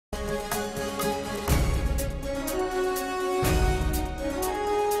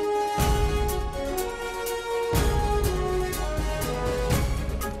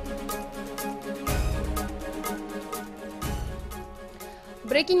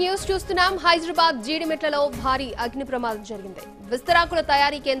Breaking news చూస్తున్నాం. హైదరాబాద్ జీడిమెట్లలో భారీ అగ్ని ప్రమాదం జరిగింది. విస్తరాకుల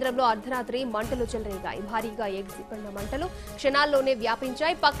తయారీ కేంద్రంలో అర్ధరాత్రి మంటలు చెలరేగాయి. భారీగా ఎగిసిపడిన మంటలు క్షణాల్లోనే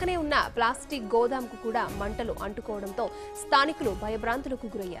వ్యాపించాయి. పక్కనే ఉన్న ప్లాస్టిక్ గోదాంకు కూడా మంటలు అంటుకోవడంతో స్థానికులు భయభ్రాంతులకు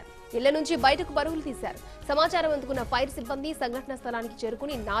గురయ్యారు. ఇళ్ల నుంచి బయటకు పరుగులు తీశారు. సమాచారం అందుకున్న ఫైర్ సిబ్బంది సంఘటన స్థలానికి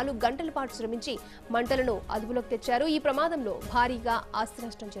చేరుకుని 4 గంటల పాటు శ్రమించి మంటలను అదుపులోకి తెచ్చారు. ఈ ప్రమాదంలో భారీగా ఆస్తి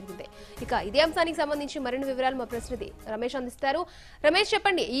నష్టం జరిగింది. ఇక ఇదే అంశానికి సంబంధించి మరిన్ని వివరాలు మా ప్రతినిధి రమేష్ అందిస్తారు. రమేష్,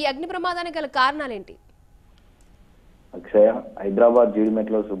 చెప్పండి, ఈ అగ్ని ప్రమాదానికి గల కారణాలేంటి? అక్షయ, హైదరాబాద్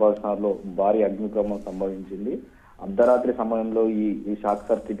జీడిమెట్ల సుభాష్ నగర్ లో భారీ అగ్ని ప్రమాదం సంభవించింది. అర్ధరాత్రి సమయంలో ఈ షాక్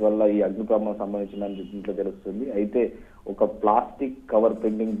సర్క్యూట్ వల్ల ఈ అగ్ని ప్రమాదం సంభవించిందని ఇంట్లో తెలుస్తుంది. అయితే ఒక ప్లాస్టిక్ కవర్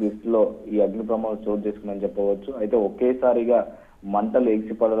ప్రింటింగ్ పీస్ లో ఈ అగ్ని ప్రమాదం చోటు చేసుకుందని చెప్పవచ్చు. అయితే ఒకేసారిగా మంటలు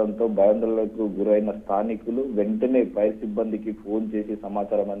ఎగిసిపడడంతో భయాందోళనకు గురైన స్థానికులు వెంటనే ఫైర్ సిబ్బందికి ఫోన్ చేసి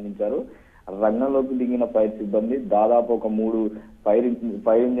సమాచారం అందించారు. రంగంలోకి దిగిన ఫైర్ సిబ్బంది దాదాపు ఒక 3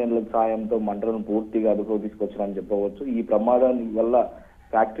 ఫైర్ ఇంజన్ల సాయంతో మంటలను పూర్తిగా అదుపులోకి తీసుకొచ్చారని చెప్పవచ్చు. ఈ ప్రమాదాన్ని వల్ల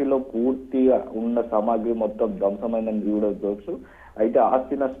ఫ్యాక్టరీలో పూర్తిగా ఉన్న సామాగ్రి మొత్తం ధ్వంసమైందని చూడవచ్చు. అయితే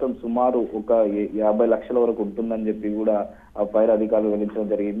ఆస్తి నష్టం సుమారు ఒక 50 లక్షల వరకు ఉంటుందని చెప్పి కూడా ఫైర్ అధికారులు వెల్లడించడం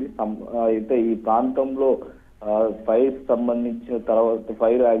జరిగింది. అయితే ఈ ప్రాంతంలో ఫైర్ సంబంధించిన తర్వాత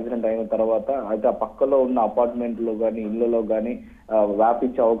ఫైర్ యాక్సిడెంట్ అయిన తర్వాత అయితే ఆ పక్కలో ఉన్న అపార్ట్మెంట్ లో కానీ ఇళ్లలో కానీ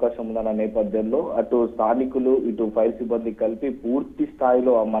వ్యాపించే అవకాశం ఉందన్న నేపథ్యంలో అటు స్థానికులు ఇటు ఫైర్ సిబ్బంది కలిపి పూర్తి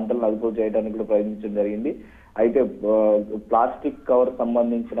స్థాయిలో ఆ మంటలను అదుపు చేయడానికి కూడా ప్రయత్నించడం జరిగింది. అయితే ప్లాస్టిక్ కవర్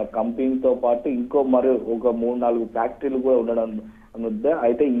సంబంధించిన కంపెనీతో పాటు ఇంకో ఒక 3-4 ఫ్యాక్టరీలు కూడా ఉండడం ముద్ద.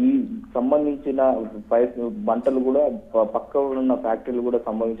 అయితే ఈ సంబంధించిన మంటలు కూడా పక్క ఉన్న ఫ్యాక్టరీలు కూడా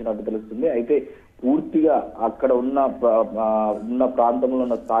సంభవించినట్టు తెలుస్తుంది. అయితే పూర్తిగా అక్కడ ఉన్న ప్రాంతంలో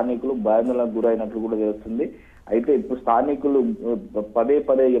ఉన్న స్థానికులు భయాందోళనకు గురైనట్లు కూడా తెలుస్తుంది. అయితే ఇప్పుడు స్థానికులు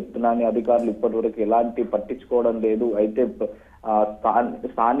పదే చెప్తున్నాను, అధికారులు ఇప్పటి వరకు ఎలాంటి పట్టించుకోవడం లేదు. అయితే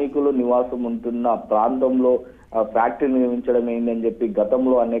స్థానికులు నివాసం ఉంటున్న ప్రాంతంలో ఫ్యాక్టరీ నిర్మించడం ఏందని చెప్పి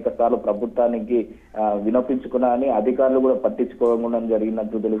గతంలో అనేక సార్లు ప్రభుత్వానికి వినపించుకున్నా అని అధికారులు కూడా పట్టించుకోవడం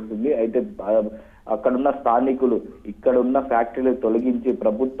జరిగినట్టు తెలుస్తుంది. అయితే అక్కడున్న స్థానికులు ఇక్కడ ఉన్న ఫ్యాక్టరీలు తొలగించి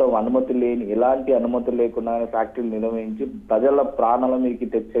ప్రభుత్వం అనుమతి లేని ఎలాంటి అనుమతి లేకుండా ఫ్యాక్టరీలు నిర్వహించి ప్రజల ప్రాణాల మీదకి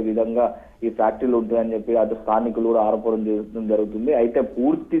తెచ్చే విధంగా ఈ ఫ్యాక్టరీలు ఉంటాయని చెప్పి అటు స్థానికులు కూడా ఆరోపణ చేయడం జరుగుతుంది. అయితే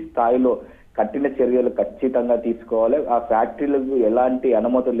పూర్తి స్థాయిలో కఠిన చర్యలు ఖచ్చితంగా తీసుకోవాలి. ఆ ఫ్యాక్టరీలకు ఎలాంటి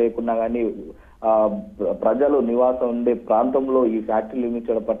అనుమతి లేకున్నా కానీ ప్రజలు నివాసం ఉండే ప్రాంతంలో ఈ ఫ్యాక్టరీ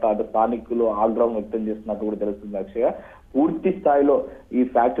నిర్మించడం పట్ల అటు స్థానికులు ఆగ్రహం వ్యక్తం చేస్తున్నట్టు కూడా తెలుస్తుంది. అక్షయ, పూర్తి స్థాయిలో ఈ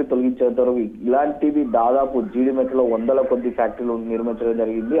ఫ్యాక్టరీ తొలగించేంత వరకు ఇలాంటివి దాదాపు జీడిమెట్లలో 100ల కొద్ది ఫ్యాక్టరీలు నిర్మించడం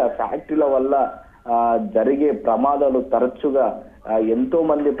జరిగింది. ఆ ఫ్యాక్టరీల వల్ల జరిగే ప్రమాదాలు తరచుగా ఎంతో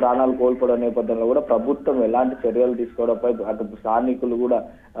మంది ప్రాణాలు కోల్పోవడం నేపథ్యంలో కూడా ప్రభుత్వం ఎలాంటి చర్యలు తీసుకోవడంపై అటు స్థానికులు కూడా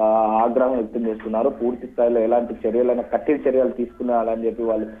ఆగ్రహం వ్యక్తం చేస్తున్నారు. పూర్తి స్థాయిలో ఎలాంటి చర్యలైనా కఠిన చర్యలు తీసుకునేయాలని చెప్పి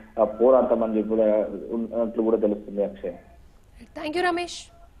వాళ్ళు పోరాడతామని చెప్పి ఉన్నట్లు కూడా తెలుస్తుంది. Akshay, thank you Ramesh.